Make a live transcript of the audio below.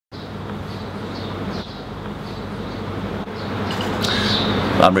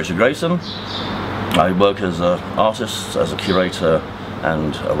I'm Richard Grayson. I work as an artist, as a curator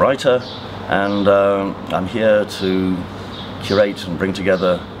and a writer, and I'm here to curate and bring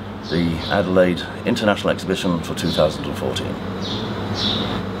together the Adelaide International exhibition for 2014.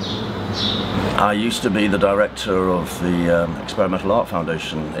 I used to be the director of the Experimental Art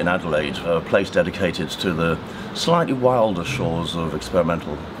Foundation in Adelaide, a place dedicated to the slightly wilder shores of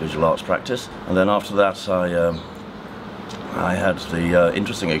experimental visual arts practice. And then after that I had the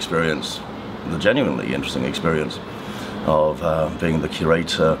interesting experience, the genuinely interesting experience of being the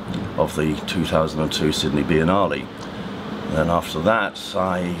curator of the 2002 Sydney Biennale. And then after that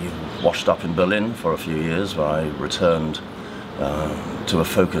I washed up in Berlin for a few years, where I returned to a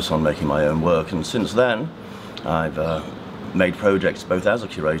focus on making my own work, and since then I've made projects both as a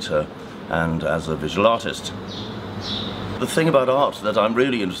curator and as a visual artist. The thing about art that I'm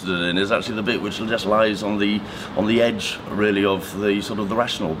really interested in is actually the bit which just lies on the edge, really, of the sort of the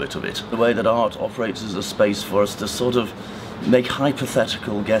rational bit of it. The way that art operates as a space for us to sort of make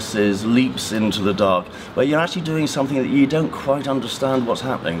hypothetical guesses, leaps into the dark, where you're actually doing something that you don't quite understand what's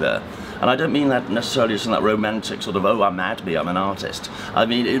happening there. And I don't mean that necessarily just in that romantic sort of, oh, I'm mad me, I'm an artist. I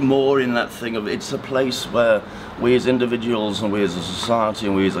mean it more in that thing of, it's a place where we as individuals and we as a society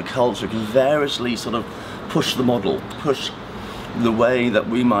and we as a culture can variously sort of push the model, push the way that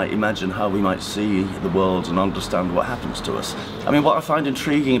we might imagine how we might see the world and understand what happens to us. I mean, what I find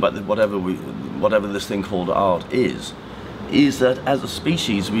intriguing about whatever this thing called art is that as a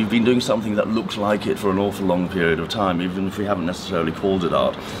species we've been doing something that looks like it for an awful long period of time, even if we haven't necessarily called it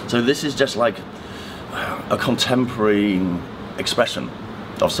art. So this is just like a contemporary expression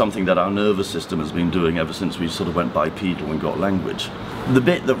of something that our nervous system has been doing ever since we sort of went bipedal and got language. The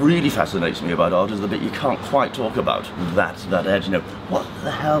bit that really fascinates me about art is the bit you can't quite talk about, that edge, you know, what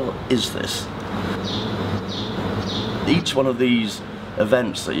the hell is this? Each one of these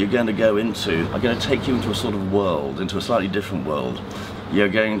events that you're going to go into are going to take you into a sort of world, into a slightly different world. You're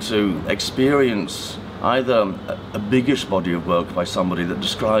going to experience either a biggish body of work by somebody that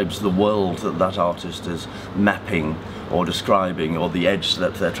describes the world that that artist is mapping or describing, or the edge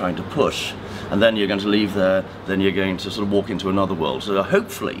that they're trying to push, and then you're going to leave there, then you're going to sort of walk into another world. So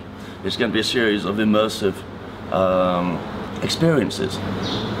hopefully it's going to be a series of immersive experiences.